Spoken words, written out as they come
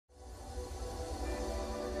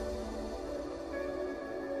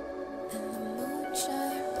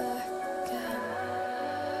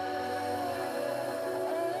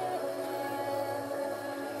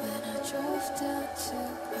down to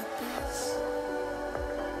abyss.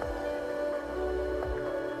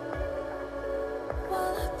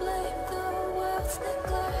 While I blame the world's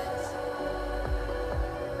neglect,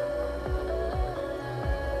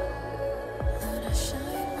 then I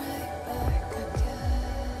shine right back again.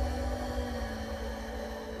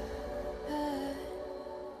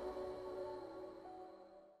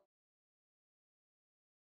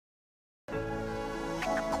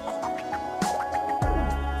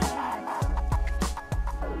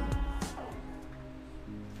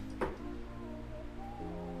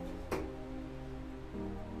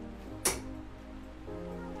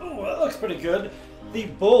 Oh, that looks pretty good. The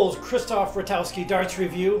Bulls Krzysztof Ratajski darts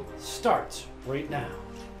review starts right now.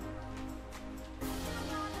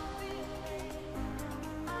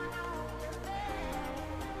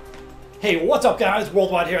 Hey, what's up guys?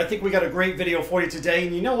 Worldwide here. I think we got a great video for you today.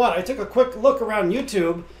 And you know what? I took a quick look around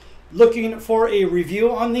YouTube looking for a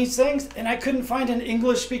review on these things, and I couldn't find an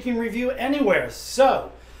English-speaking review anywhere.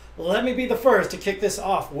 So, let me be the first to kick this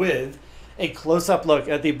off with a close-up look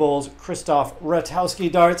at the Bulls Krzysztof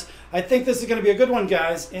Ratajski darts. I think this is going to be a good one,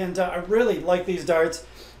 guys, and I really like these darts.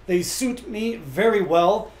 They suit me very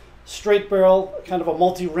well. Straight barrel, kind of a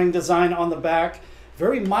multi-ring design on the back.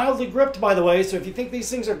 Very mildly gripped, by the way, so if you think these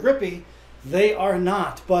things are grippy, they are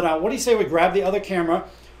not. But what do you say we grab the other camera?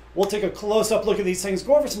 We'll take a close-up look at these things,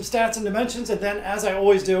 go over some stats and dimensions, and then, as I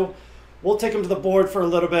always do, we'll take them to the board for a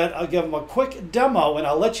little bit. I'll give them a quick demo, and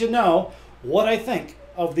I'll let you know what I think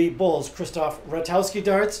of the Bulls Krzysztof Ratajski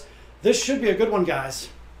darts. This should be a good one, guys.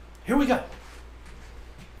 Here we go.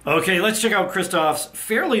 Okay, let's check out Krzysztof's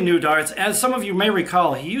fairly new darts. As some of you may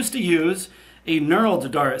recall, he used to use a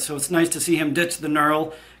knurled dart, so it's nice to see him ditch the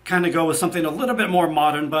knurl, kind of go with something a little bit more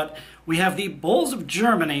modern. But we have the Bulls of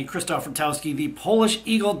Germany, Krzysztof Ratajski, the Polish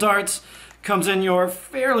Eagle darts. Comes in your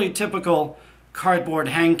fairly typical cardboard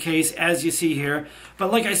hang case, as you see here. But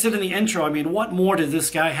like I said in the intro, I mean, what more does this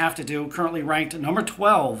guy have to do? Currently ranked number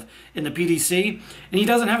 12 in the PDC, and he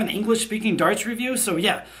doesn't have an English-speaking darts review, so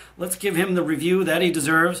yeah, let's give him the review that he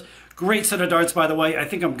deserves. Great set of darts, by the way. I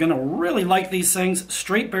think I'm going to really like these things.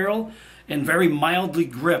 Straight barrel and very mildly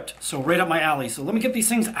gripped, so right up my alley. So let me get these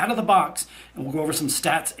things out of the box, and we'll go over some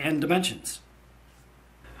stats and dimensions.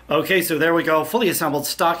 Okay, so there we go, fully assembled,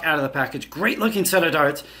 stock out of the package. Great looking set of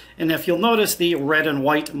darts. And if you'll notice the red and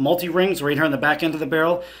white multi-rings right here on the back end of the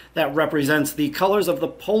barrel, that represents the colors of the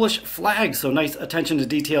Polish flag. So nice attention to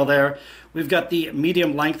detail there. We've got the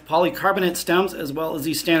medium length polycarbonate stems as well as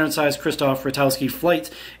the standard size Krzysztof Ratajski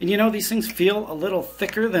flights. And you know, these things feel a little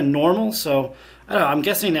thicker than normal, so I don't know, I'm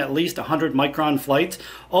guessing at least 100 micron flights.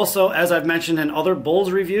 Also, as I've mentioned in other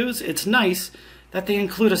Bulls reviews, it's nice that they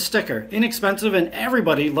include a sticker. Inexpensive, and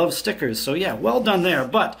everybody loves stickers. So yeah, well done there.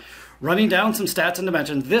 But running down some stats and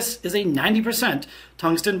dimensions, this is a 90%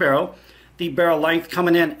 tungsten barrel. The barrel length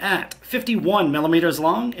coming in at 51 millimeters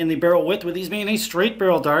long, and the barrel width, with these being a straight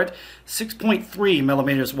barrel dart, 6.3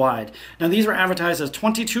 millimeters wide. Now these are advertised as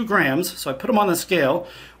 22 grams, so I put them on the scale.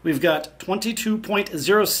 We've got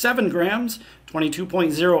 22.07 grams,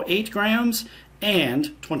 22.08 grams,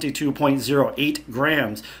 and 22.08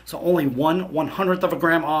 grams. So only 1/100th of a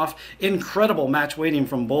gram off. Incredible match weighting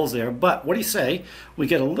from Bulls there. But what do you say we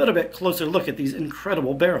get a little bit closer look at these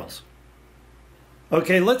incredible barrels?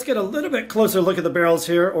 Okay, let's get a little bit closer look at the barrels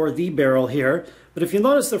here, or the barrel here. But if you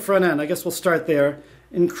notice the front end, I guess we'll start there.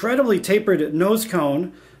 Incredibly tapered nose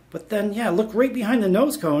cone. But then, yeah, look right behind the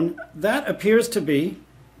nose cone. That appears to be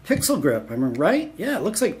pixel grip, I mean, right? Yeah, it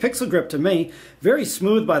looks like pixel grip to me. Very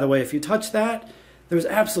smooth, by the way. If you touch that, there's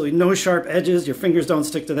absolutely no sharp edges. Your fingers don't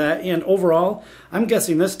stick to that. And overall, I'm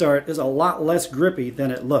guessing this dart is a lot less grippy than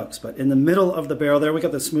it looks. But in the middle of the barrel there, we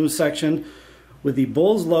got the smooth section with the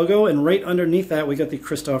Bulls logo. And right underneath that, we got the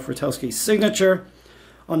Krzysztof Ratajski signature.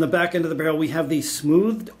 On the back end of the barrel, we have the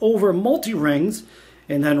smoothed over multi-rings.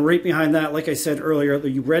 And then right behind that, like I said earlier,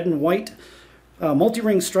 the red and white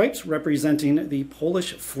multi-ring stripes representing the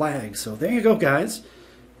Polish flag. So there you go, guys.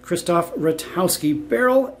 Krzysztof Ratajski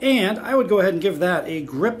barrel, and I would go ahead and give that a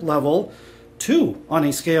grip level 2 on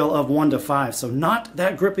a scale of 1 to 5. So not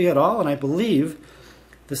that grippy at all, and I believe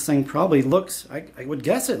this thing probably looks, I would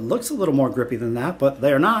guess it looks a little more grippy than that, but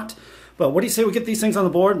they're not. But what do you say we get these things on the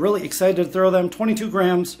board? Really excited to throw them. 22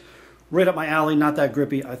 grams, right up my alley, not that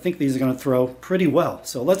grippy. I think these are going to throw pretty well.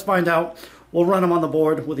 So let's find out. We'll run them on the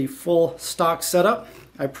board with a full stock setup.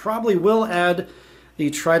 I probably will add the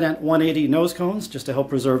Trident 180 nose cones just to help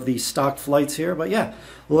preserve the stock flights here. But yeah,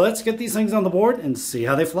 let's get these things on the board and see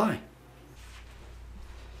how they fly.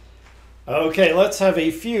 Okay, let's have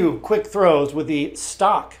a few quick throws with the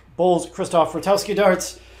stock Bulls Krzysztof Ratajski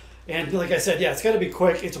darts. And like I said, yeah, it's got to be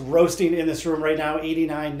quick. It's roasting in this room right now,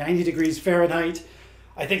 89, 90 degrees Fahrenheit.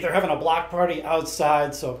 I think they're having a block party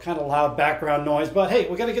outside, so kind of loud background noise. But hey,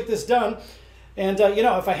 we got to get this done. And, you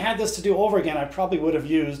know, if I had this to do over again, I probably would have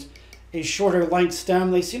used a shorter length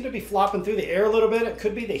stem. They seem to be flopping through the air a little bit. It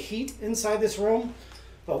could be the heat inside this room,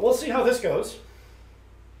 but we'll see how this goes.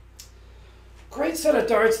 Great set of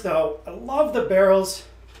darts, though. I love the barrels.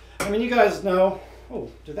 I mean, you guys know. Oh,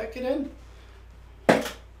 did that get in?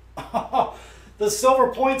 Oh, the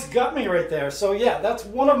silver points got me right there. So yeah, that's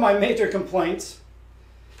one of my major complaints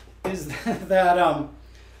is that, I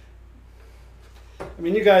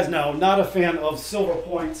mean, you guys know, not a fan of silver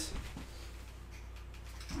points.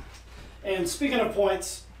 And speaking of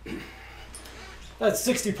points, that's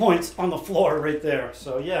 60 points on the floor right there.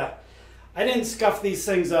 So yeah, I didn't scuff these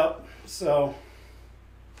things up. So,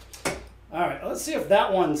 all right, let's see if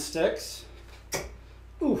that one sticks.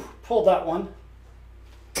 Ooh, pulled that one.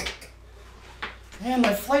 And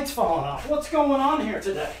my flight's falling off. What's going on here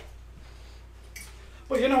today?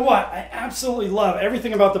 But you know what? I absolutely love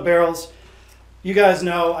everything about the barrels. You guys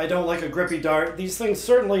know I don't like a grippy dart. These things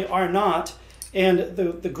certainly are not. And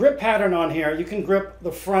the grip pattern on here, you can grip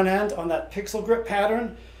the front end on that pixel grip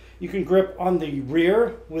pattern. You can grip on the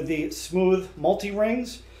rear with the smooth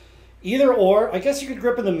multi-rings. Either or. I guess you could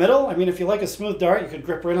grip in the middle. I mean, if you like a smooth dart, you could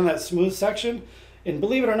grip right on that smooth section. And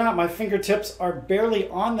believe it or not, my fingertips are barely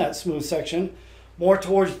on that smooth section. More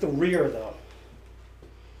towards the rear, though.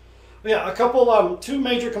 But yeah, a couple, two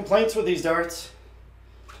major complaints with these darts.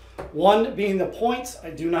 One being the points.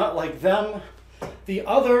 I do not like them. The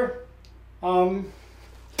other, the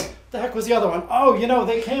heck was the other one? Oh, you know,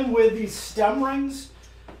 they came with these stem rings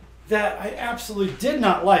that I absolutely did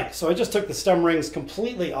not like. So I just took the stem rings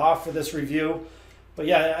completely off for this review. But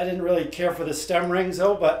yeah, I didn't really care for the stem rings,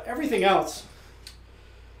 though. But everything else,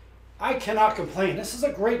 I cannot complain. This is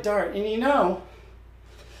a great dart. And you know,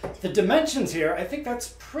 the dimensions here, I think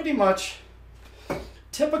that's pretty much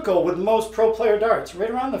typical with most pro player darts. Right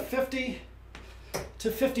around the 50 to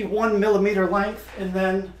 51 millimeter length, and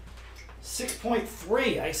then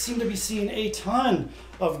 6.3. I seem to be seeing a ton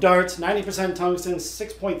of darts, 90% tungsten,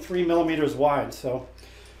 6.3 millimeters wide. So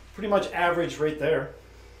pretty much average right there.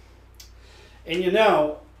 And you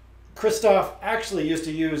know, Krzysztof actually used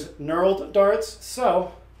to use knurled darts,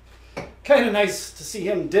 so kind of nice to see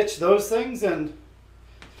him ditch those things and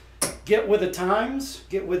get with the times,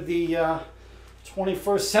 get with the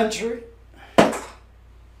 21st century.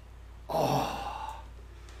 Oh,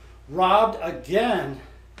 robbed again.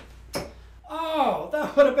 Oh,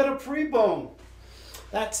 that would have been a pre-boom.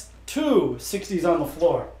 That's two 60s on the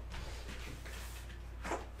floor.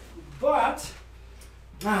 But,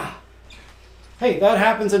 hey, that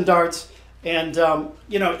happens in darts. And,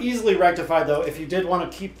 you know, easily rectified, though. If you did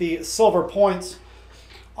want to keep the silver points,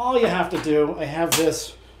 all you have to do, I have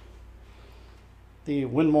this, the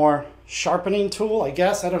Winmore sharpening tool, I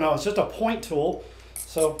guess. I don't know. It's just a point tool.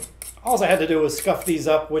 So all I had to do was scuff these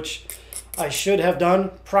up, which I should have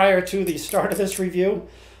done prior to the start of this review,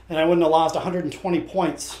 and I wouldn't have lost 120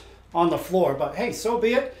 points on the floor. But hey, so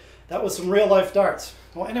be it. That was some real life darts.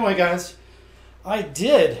 Well, anyway, guys, I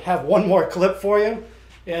did have one more clip for you,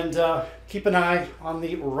 and keep an eye on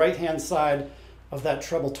the right-hand side of that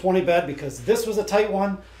treble 20 bed, because this was a tight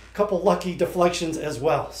one. A couple lucky deflections as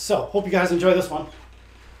well. So hope you guys enjoy this one.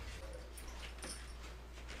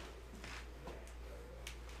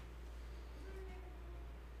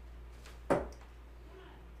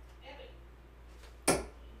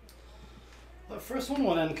 The first one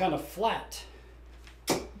went in kind of flat.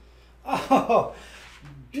 Oh,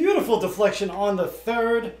 beautiful deflection on the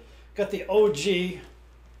third. Got the OG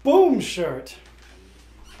boom shirt.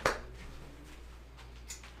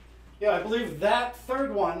 Yeah, I believe that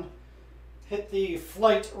third one hit the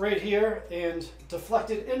flight right here and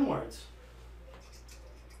deflected inwards.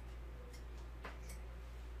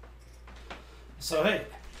 So hey,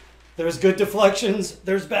 there's good deflections,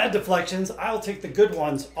 there's bad deflections. I'll take the good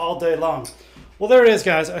ones all day long. Well, there it is,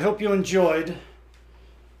 guys. I hope you enjoyed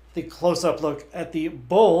the close-up look at the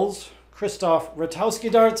Bulls Krzysztof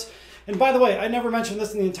Ratajski darts. And by the way, I never mentioned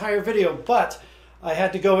this in the entire video, but I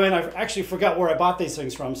had to go in. I actually forgot where I bought these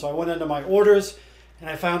things from, so I went into my orders, and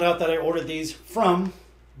I found out that I ordered these from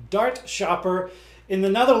Dartshopper in the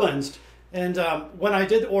Netherlands. And when I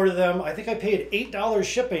did order them, I think I paid $8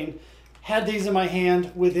 shipping, had these in my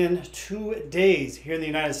hand within 2 days here in the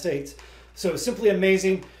United States. So simply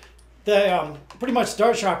amazing. Pretty much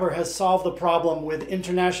Dartshopper has solved the problem with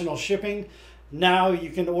international shipping. Now you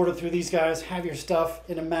can order through these guys, have your stuff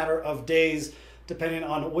in a matter of days, depending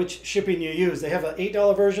on which shipping you use. They have an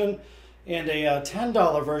 $8 version and a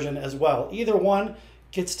 $10 version as well. Either one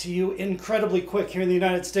gets to you incredibly quick here in the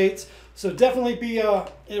United States. So definitely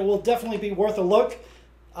it will definitely be worth a look.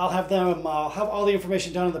 I'll have them have all the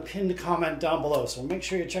information down in the pinned comment down below. So make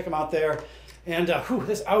sure you check them out there. And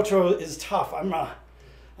this outro is tough.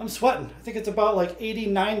 I'm sweating. I think it's about like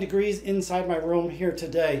 89 degrees inside my room here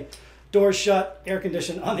today. Doors shut, air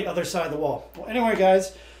conditioned on the other side of the wall. Well, anyway,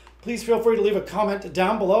 guys, please feel free to leave a comment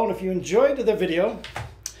down below. And if you enjoyed the video,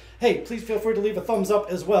 hey, please feel free to leave a thumbs up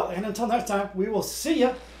as well. And until next time, we will see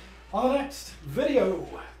you on the next video.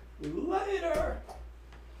 Later.